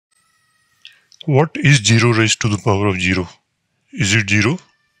What is 0 raised to the power of 0? Is it 0?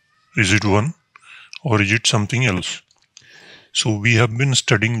 Is it 1? Or is it something else? So we have been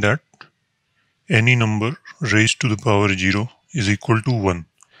studying that any number raised to the power 0 is equal to 1.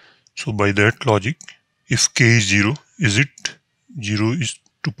 So by that logic, if k is 0, is it 0 is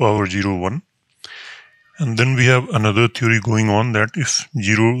to power 0, 1? And then we have another theory going on that if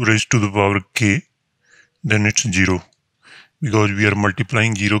 0 raised to the power k, then it's 0 because we are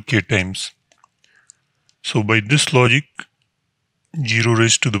multiplying 0 k times. So by this logic, 0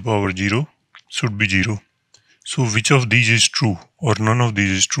 raised to the power 0 should be 0. So which of these is true or none of these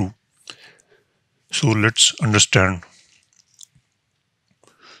is true? So let's understand.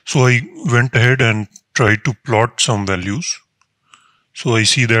 So I went ahead and tried to plot some values. So I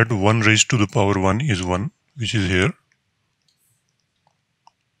see that 1 raised to the power 1 is 1, which is here.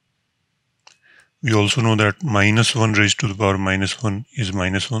 We also know that minus 1 raised to the power minus 1 is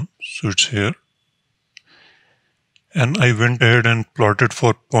minus 1, so it's here. And I went ahead and plotted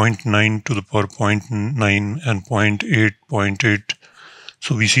for 0.9 to the power 0.9 and 0.8, 0.8.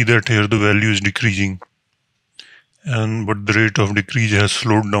 So we see that here the value is decreasing, but the rate of decrease has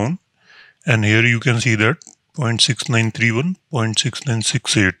slowed down. And here you can see that 0.6931,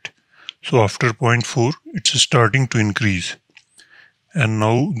 0.6968. So after 0.4, it's starting to increase. And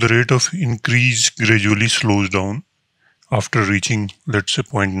now the rate of increase gradually slows down after reaching, let's say,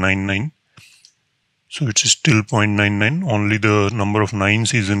 0.99. So it's still 0.99, only the number of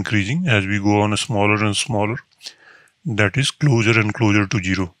nines is increasing as we go on a smaller and smaller. That is closer and closer to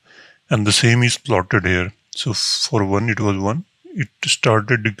 0. And the same is plotted here. So for 1 it was 1, it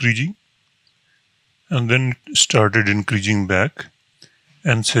started decreasing and then it started increasing back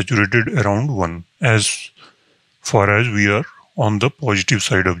and saturated around 1 as far as we are on the positive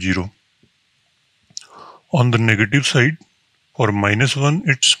side of 0. On the negative side, for minus 1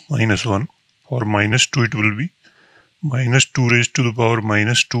 it's minus 1. For minus 2 it will be minus 2 raised to the power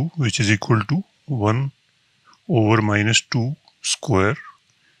minus 2, which is equal to 1 over minus 2 square,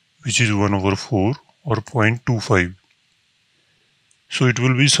 which is 1 over 4 or 0.25. So it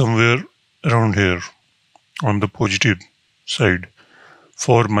will be somewhere around here on the positive side.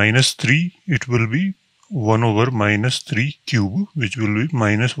 For minus 3 it will be 1 over minus 3 cube, which will be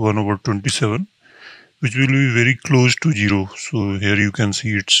minus 1 over 27, which will be very close to 0. So here you can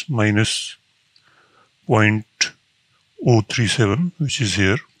see it's minus 0.037, which is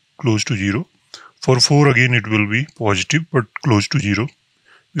here close to 0. For 4 again it will be positive but close to 0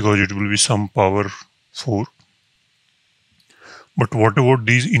 because it will be some power 4. But what about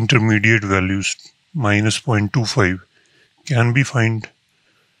these intermediate values? Minus 0.25. Can we find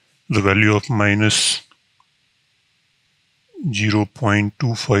the value of minus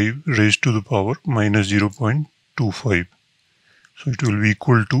 0.25 raised to the power minus 0.25? So it will be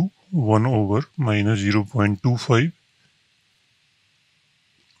equal to 1 over minus 0.25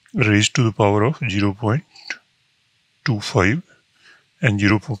 raised to the power of 0.25, and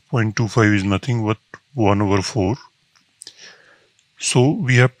 0.25 is nothing but 1 over 4. So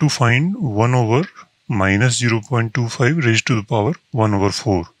we have to find 1 over minus 0.25 raised to the power 1 over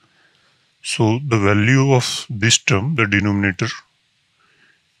 4. So the value of this term, the denominator,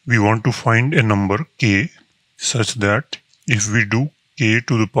 we want to find a number k such that if we do k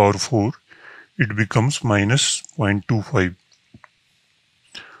to the power 4, it becomes minus 0.25.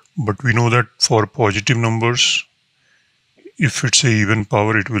 But we know that for positive numbers, if it's a even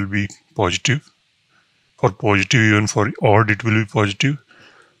power, it will be positive. For positive, even for odd, it will be positive.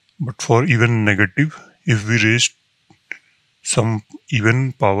 But for even negative, if we raise some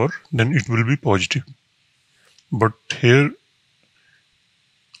even power, then it will be positive. But here,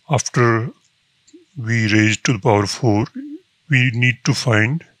 after we raise to the power 4, we need to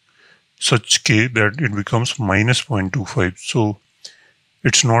find such k that it becomes minus 0.25. So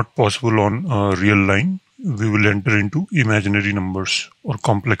it's not possible on a real line. We will enter into imaginary numbers or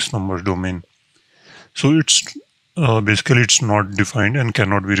complex numbers domain. So it's basically it's not defined and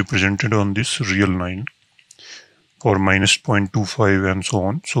cannot be represented on this real line for minus 0.25 and so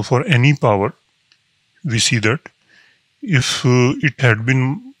on. So for any power, we see that if it had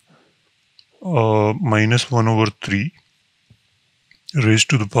been minus 1 over 3 raised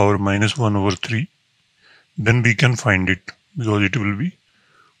to the power minus 1 over 3, then we can find it because it will be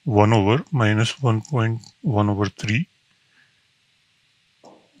 1 over minus 1.1 over 3,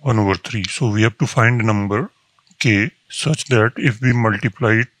 1 over 3. So we have to find a number k such that if we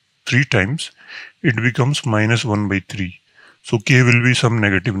multiply it 3 times, it becomes minus 1 by 3. So k will be some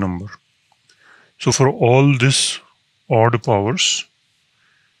negative number. So for all this odd powers,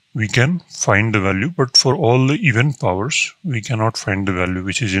 we can find the value, but for all the even powers, we cannot find the value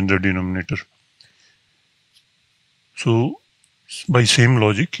which is in the denominator. So by same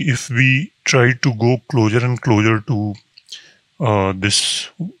logic, if we try to go closer and closer to this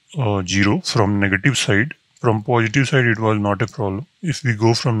 0 from negative side, from positive side it was not a problem. If we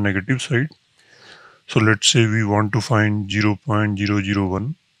go from negative side, so let's say we want to find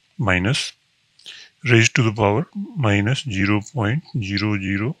 0.001 minus raised to the power minus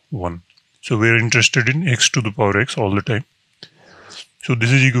 0.001. So we are interested in x to the power x all the time. So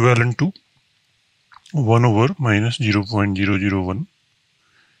this is equivalent to 1 over minus 0.001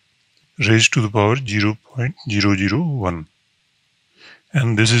 raised to the power 0.001.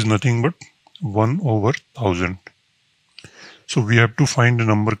 And this is nothing but 1 over 1000. So we have to find a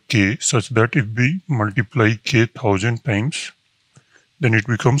number k such that if we multiply k 1000 times, then it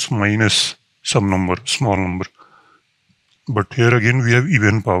becomes minus some number, small number. But here again we have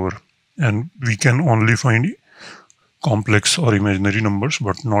even power, and we can only find complex or imaginary numbers,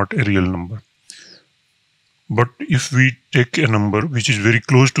 but not a real number. But if we take a number which is very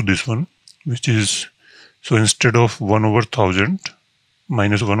close to this one, which is, so instead of 1 over 1000,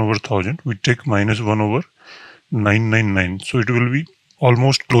 minus 1 over 1000, we take minus 1 over 999. So it will be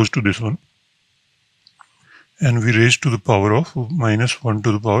almost close to this one. And we raise to the power of minus 1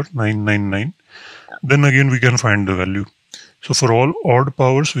 to the power 999. Then again we can find the value. So for all odd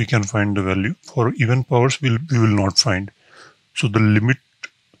powers we can find the value. For even powers we will not find. So the limit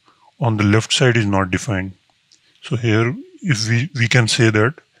on the left side is not defined. So here if we can say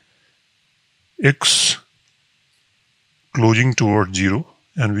that x closing toward 0,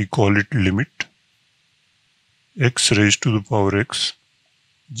 and we call it limit x raised to the power x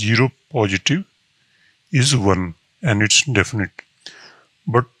 0 positive is 1, and it's definite.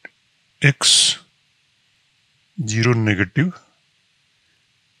 But x 0 negative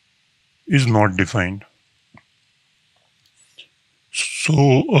is not defined.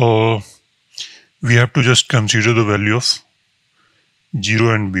 So we have to just consider the value of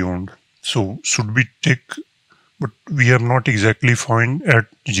 0 and beyond. So should we take, but we have not exactly found at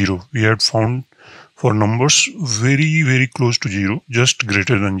 0. We had found for numbers very, very close to 0, just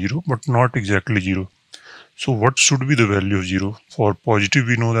greater than 0, but not exactly 0. So what should be the value of 0? For positive,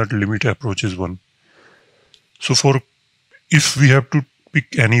 we know that limit approaches 1. So for, if we have to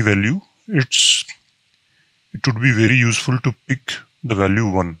pick any value, it would be very useful to pick the value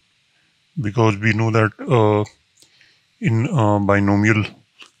 1, because we know that in binomial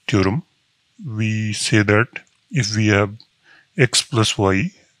theorem, we say that if we have x plus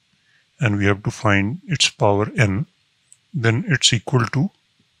y and we have to find its power n, then it's equal to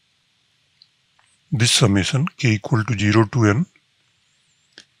this summation k equal to 0 to n,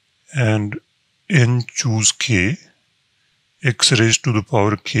 and n choose k, x raised to the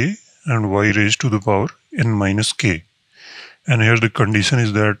power k and y raised to the power n minus k. And here the condition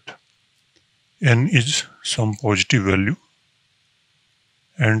is that n is some positive value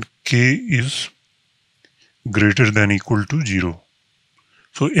and k is greater than equal to 0.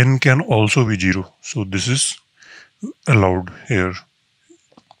 So n can also be 0. So this is allowed here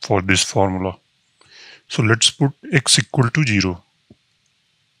for this formula. So let's put x equal to 0.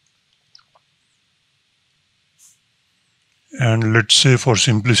 And let's say for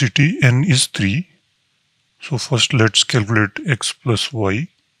simplicity n is 3. So first let's calculate x plus y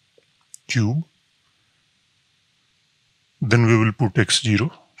cube. Then we will put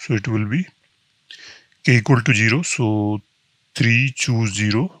x0. So it will be k equal to 0. So 3 choose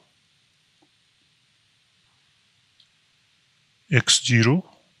 0. x0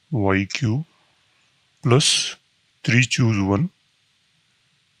 y cube plus 3 choose 1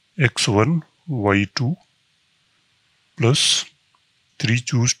 x1 y2 plus 3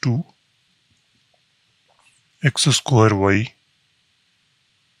 choose 2 x square y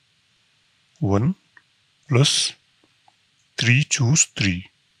 1 plus 3 choose 3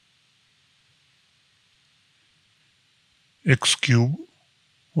 x cube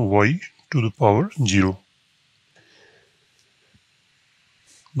y to the power 0.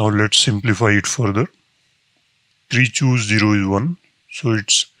 Now let's simplify it further. 3 choose 0 is 1, so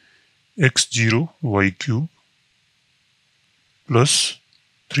it's x0 y cube plus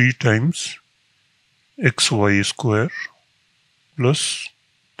 3 times xy square plus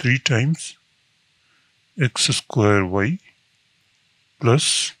 3 times x square y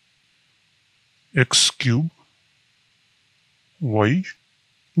plus x cube y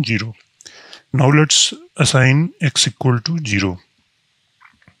 0. Now let's assign x equal to 0.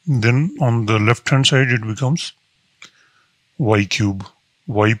 Then on the left hand side it becomes y cube.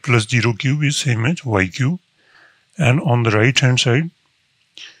 Y plus 0 cube is same as y cube. And on the right hand side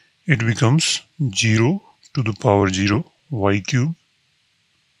it becomes 0 to the power 0 y cube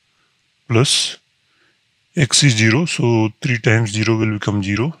plus x is 0, so 3 times 0 will become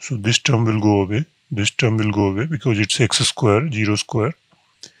 0. So this term will go away. This term will go away because it's x square, 0 square.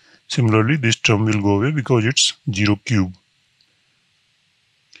 Similarly, this term will go away because it's 0 cube.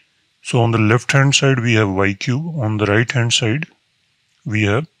 So on the left hand side, we have y cube. On the right hand side, we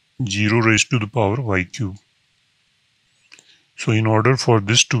have 0 raised to the power y cube. So in order for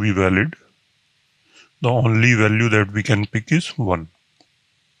this to be valid, the only value that we can pick is 1.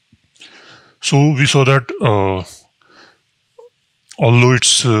 So we saw that although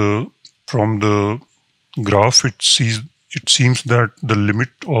it's from the graph, it seems that the limit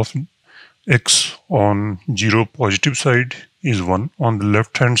of x on 0 positive side is 1. On the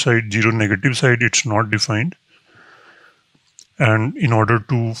left hand side, 0 negative side, it's not defined. And in order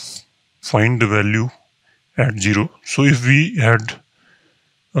to find the value at 0, so if we had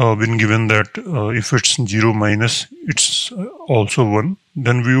been given that if it's 0 minus, it's also 1,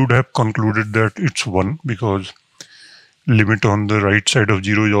 then we would have concluded that it's 1 because limit on the right side of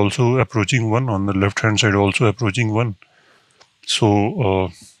 0 is also approaching 1, on the left hand side also approaching 1. So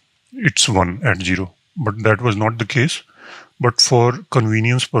it's 1 at 0. But that was not the case. But for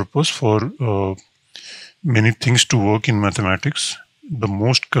convenience purpose, for many things to work in mathematics, the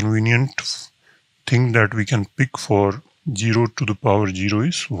most convenient thing that we can pick for 0 to the power 0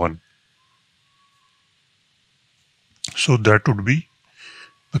 is 1. So that would be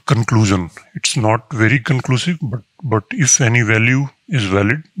the conclusion. It's not very conclusive, but if any value is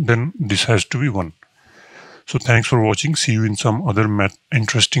valid, then this has to be 1. So thanks for watching. See you in some other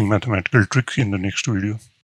interesting mathematical tricks in the next video.